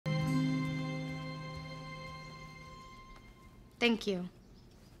Thank you.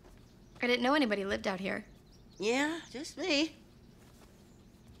 I didn't know anybody lived out here. Yeah, just me.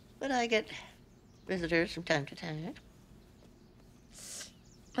 But I get visitors from time to time.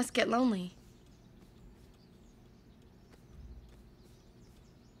 Must get lonely.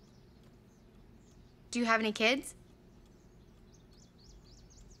 Do you have any kids?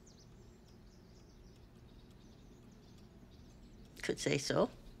 Could say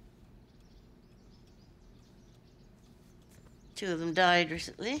so. 2 of them died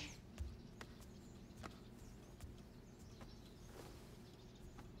recently.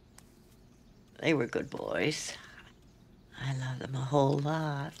 They were good boys. I love them a whole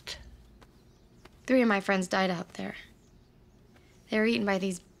lot. 3 of my friends died out there. They were eaten by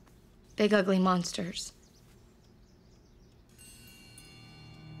these big, ugly monsters.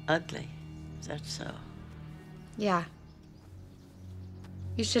 Ugly. Is that so? Yeah.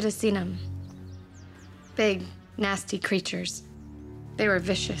 You should have seen them. Big, nasty creatures. They were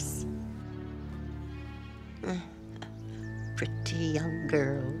vicious. Pretty young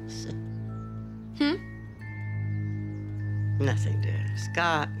girls. Hmm? Nothing, dear.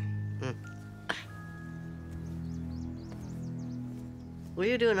 Scott. Will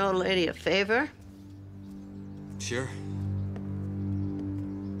you do an old lady a favor? Sure.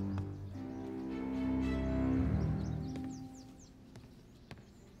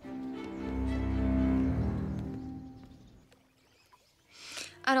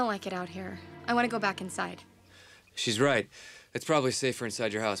 I don't like it out here. I want to go back inside. She's right. It's probably safer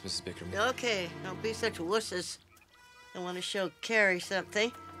inside your house, Mrs. Bickerman. Okay, don't be such wusses. I want to show Carrie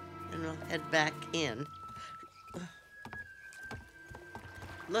something, and we'll head back in.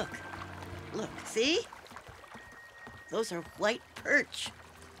 Look. Look, see? Those are white perch.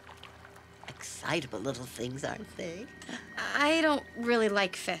 Excitable little things, aren't they? I don't really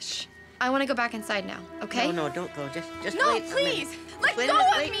like fish. I want to go back inside now, okay? No, don't go. Just No, wait please! a minute. Let Wait go a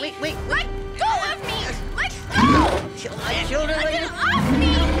minute. of me! Wait. Let go of me! Let go! Children, Get off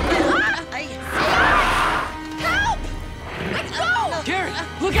me! Help! Let go! Gary,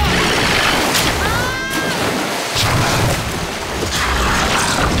 look out!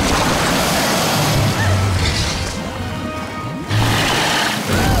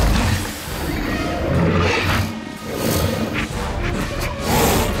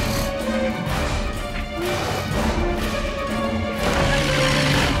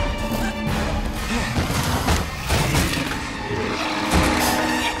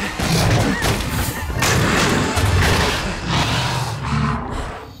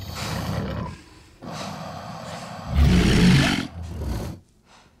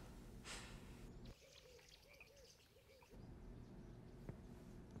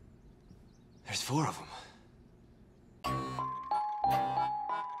 There's 4 of them.